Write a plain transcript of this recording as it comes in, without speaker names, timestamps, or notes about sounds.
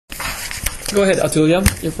Go ahead, Atulya,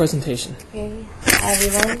 your presentation. Okay, hi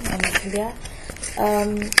everyone, I'm Atulya.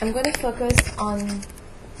 I'm going to focus on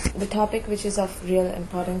the topic which is of real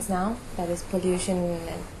importance now, that is pollution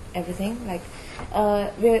and everything. Like,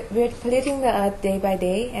 we're polluting the earth day by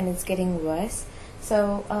day, and it's getting worse.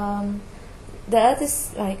 So, the earth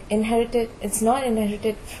is like inherited. It's not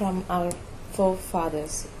inherited from our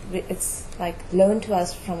forefathers. It's like loaned to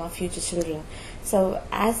us from our future children. So,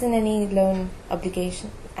 as in any loan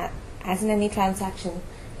obligation, as in any transaction,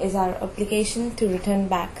 is our obligation to return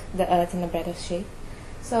back the earth in a better shape.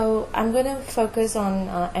 So I'm going to focus on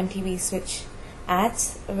MTV Switch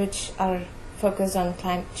ads, which are focused on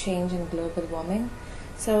climate change and global warming.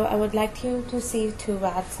 So I would like you to see two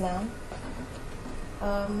ads now.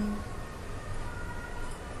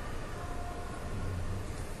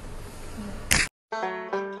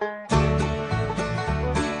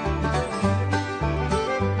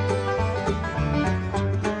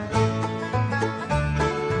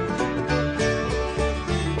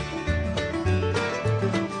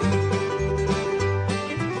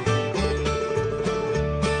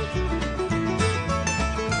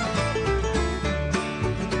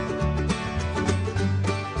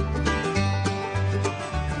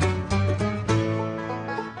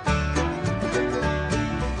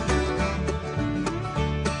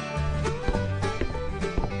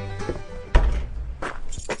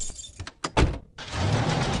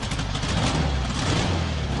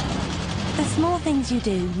 The small things you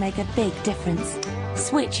do make a big difference.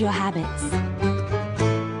 Switch your habits.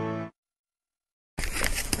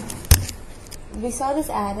 We saw this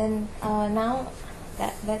ad, and now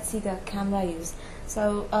let's see the camera use.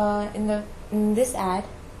 So in this ad,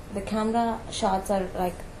 the camera shots are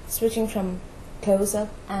like switching from close-up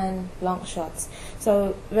and long shots.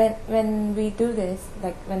 So when we do this,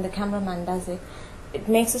 like when the cameraman does it, it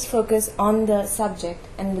makes us focus on the subject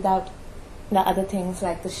and without the other things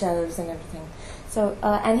like the shelves and everything. So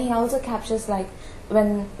and he also captures like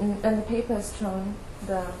when the paper is thrown,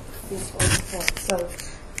 this also falls. So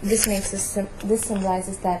this makes us this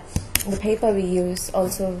symbolizes that the paper we use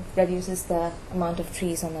also reduces the amount of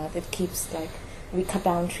trees on Earth. It keeps like we cut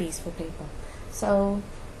down trees for paper. So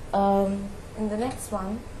in the next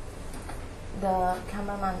one, the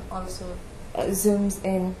cameraman also zooms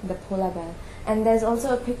in the polar bear, and there's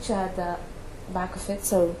also a picture at the back of it,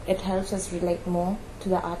 so it helps us relate more to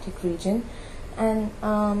the Arctic region. And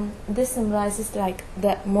this symbolizes like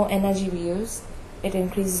the more energy we use, it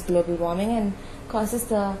increases global warming and causes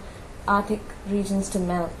the Arctic regions to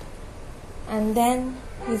melt. And then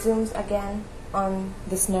he zooms again on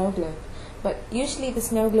the snow globe, but usually the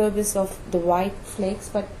snow globe is of the white flakes,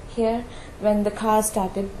 but here when the car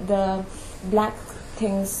started, the black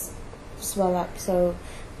things swell up, so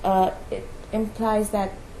it implies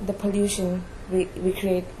that the pollution we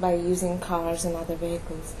create by using cars and other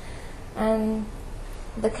vehicles. And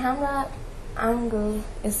the camera angle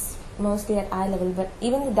is mostly at eye level, but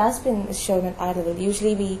even the dustbin is shown at eye level.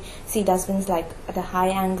 Usually we see dustbins like at a high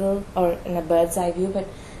angle or in a bird's eye view, but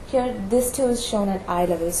here this too is shown at eye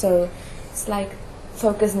level, so it's like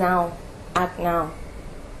focus now, act now.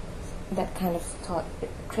 That kind of thought, it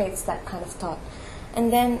creates that kind of thought.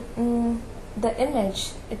 And then the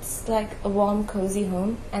image, it's like a warm, cozy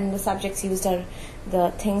home, and the subjects used are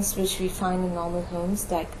the things which we find in normal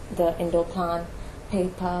homes, like the indoor plant,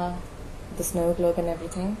 paper, the snow globe, and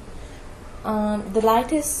everything. The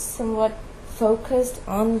light is somewhat focused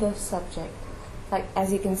on the subject. Like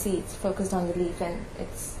as you can see, it's focused on the leaf, and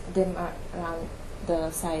it's dim around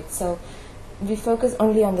the sides. So we focus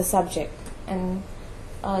only on the subject, and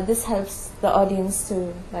this helps the audience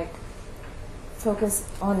to like focus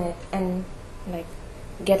on it and like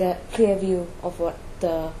get a clear view of what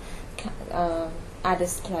the ad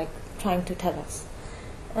is like trying to tell us.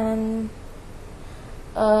 And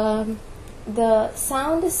the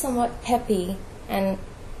sound is somewhat peppy, and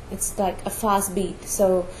it's like a fast beat.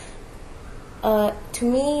 So to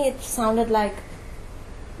me it sounded like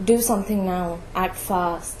do something now, act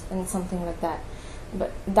fast, and something like that.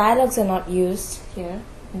 But dialogues are not used here,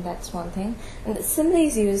 and that's one thing. And the simile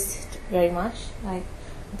is used very much, like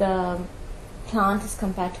the plant is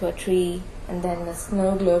compared to a tree, and then the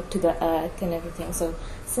snow globe to the earth and everything. So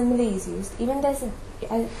simile is used. Even there's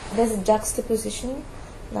a juxtaposition,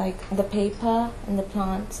 like the paper and the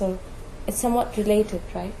plant. So it's somewhat related,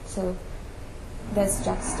 right? So there's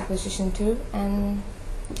juxtaposition too. And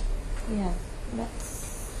yeah,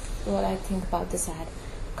 that's what I think about this ad.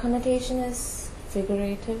 Connotation is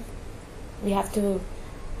figurative. We have to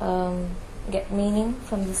get meaning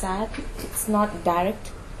from this ad. It's not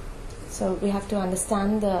direct. So we have to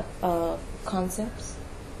understand the concepts.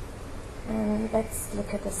 And let's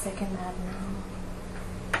look at the second ad now.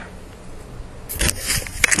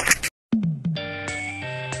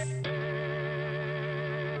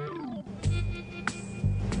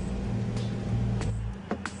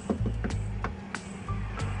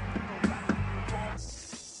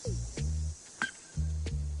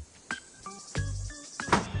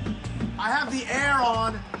 I have the air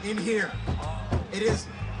on in here. It is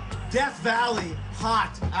Death Valley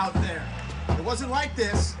hot out there. It wasn't like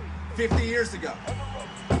this 50 years ago.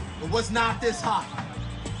 It was not this hot.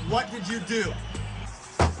 What did you do?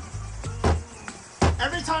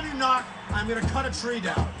 Every time you knock, I'm gonna cut a tree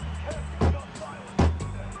down.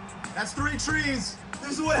 That's 3 trees.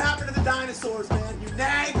 This is what happened to the dinosaurs, man. You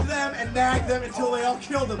nagged them until they all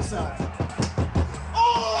killed themselves.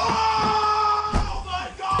 Oh my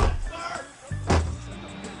God, sir!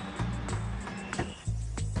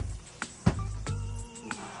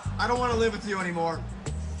 I don't want to live with you anymore.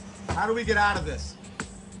 How do we get out of this?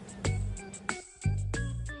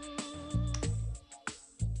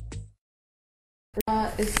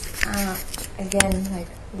 It's again like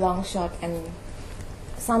long shot and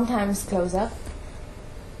sometimes close up.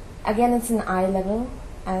 Again, it's an eye level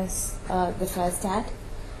as the first ad.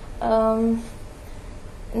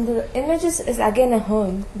 The images is again a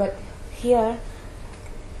home, but here,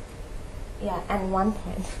 yeah, and one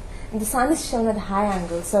point. The sun is shown at a high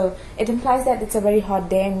angle, so it implies that it's a very hot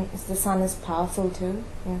day and the sun is powerful too,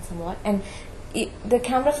 somewhat. And the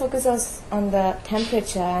camera focuses on the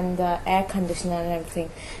temperature and the air conditioner and everything.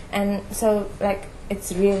 And so, like,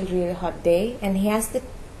 it's really hot day, and he has the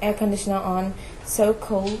air conditioner on so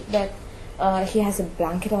cold that he has a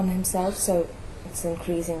blanket on himself, so it's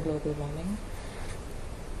increasing global warming.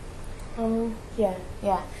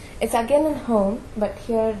 Yeah. It's again in home, but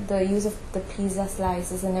here the use of the pizza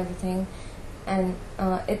slices and everything, and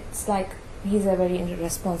it's like he's a very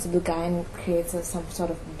responsible guy and creates some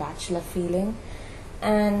sort of bachelor feeling.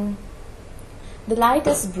 And the light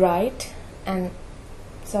is bright, and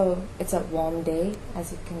so it's a warm day,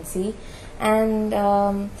 as you can see. And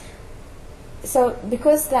so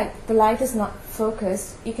because like the light is not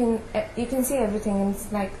focused, you can see everything, and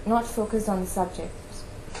it's like not focused on the subject.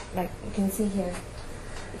 Like you can see here,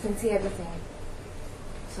 you can see everything.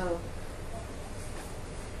 So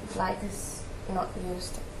light is not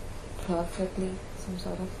used perfectly, some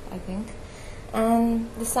sort of, I think. And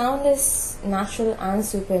the sound is natural and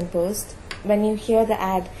superimposed. When you hear the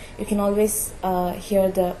ad, you can always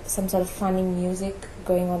hear some sort of funny music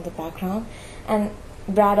going on in the background. And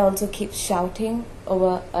Brad also keeps shouting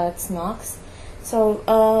over Earth's knocks. So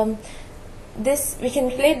we can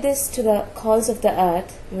relate this to the calls of the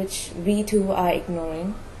Earth, which we too are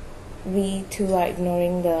ignoring. We too are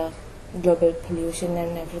ignoring the global pollution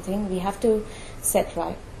and everything. We have to set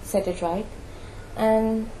it right.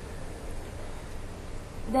 And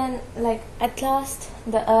then, like, at last,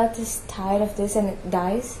 the Earth is tired of this and it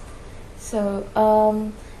dies. So,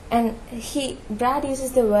 and Brad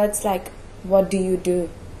uses the words like, "What do you do?"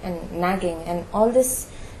 and nagging, and all this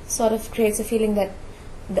sort of creates a feeling that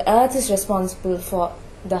the Earth is responsible for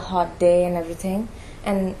the hot day and everything,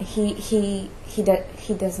 and he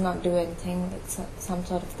does not do anything. It's some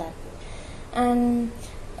sort of that. And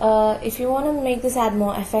if you want to make this ad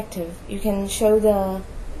more effective, you can show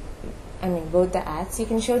both the ads. You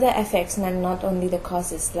can show the effects and not only the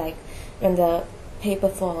causes, like when the paper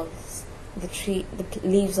falls, the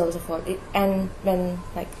leaves also fall, and when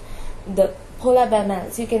like the polar bear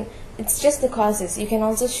melts. It's just the causes. You can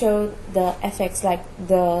also show the effects, like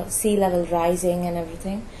the sea level rising and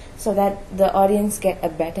everything, so that the audience get a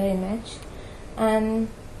better image. And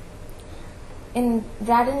in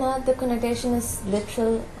Brad and Earth, the connotation is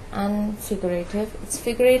literal and figurative. It's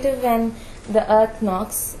figurative when the Earth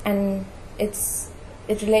knocks, and it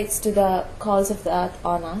relates to the calls of the Earth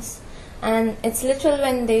on us. And it's literal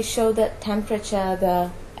when they show the temperature,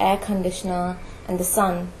 the air conditioner, and the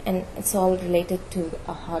sun, and it's all related to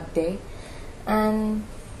a hot day. And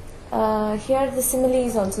here the simile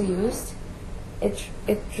is also used. It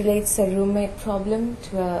relates a roommate problem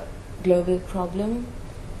to a global problem.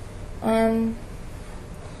 And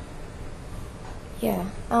yeah,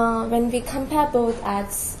 when we compare both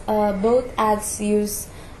ads use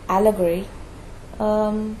allegory.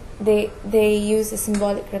 They use a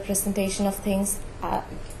symbolic representation of things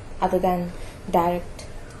other than direct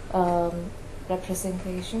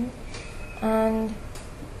representation. And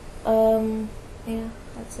yeah,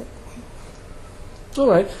 that's it. All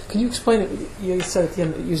right. Can you explain it? You said at the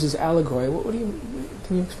end it uses allegory. What do you?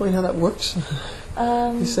 Can you explain how that works?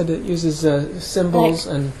 You said it uses symbols,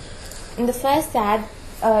 like, and in the first ad,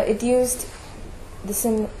 it used the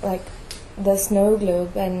snow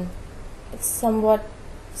globe, and it somewhat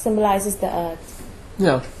symbolizes the earth.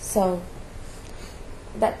 Yeah. So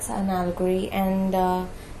that's an allegory. And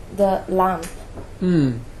the lamp,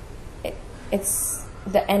 it's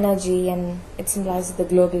the energy, and it symbolizes the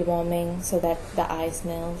global warming, so that the ice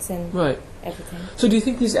melts and Right. everything. So do you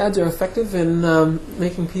think these ads are effective in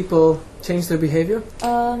making people change their behavior?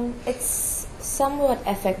 It's somewhat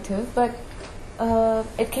effective, but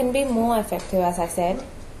it can be more effective, as I said,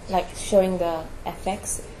 like showing the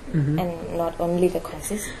effects and not only the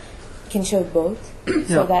causes. You can show both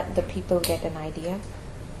so that the people get an idea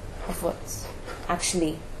of what's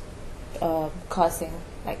actually causing,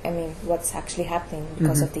 what's actually happening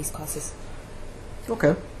because of these causes.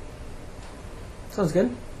 Okay. Sounds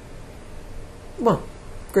good. Well,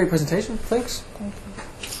 great presentation. Thanks. Thank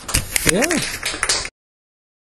you. Yeah.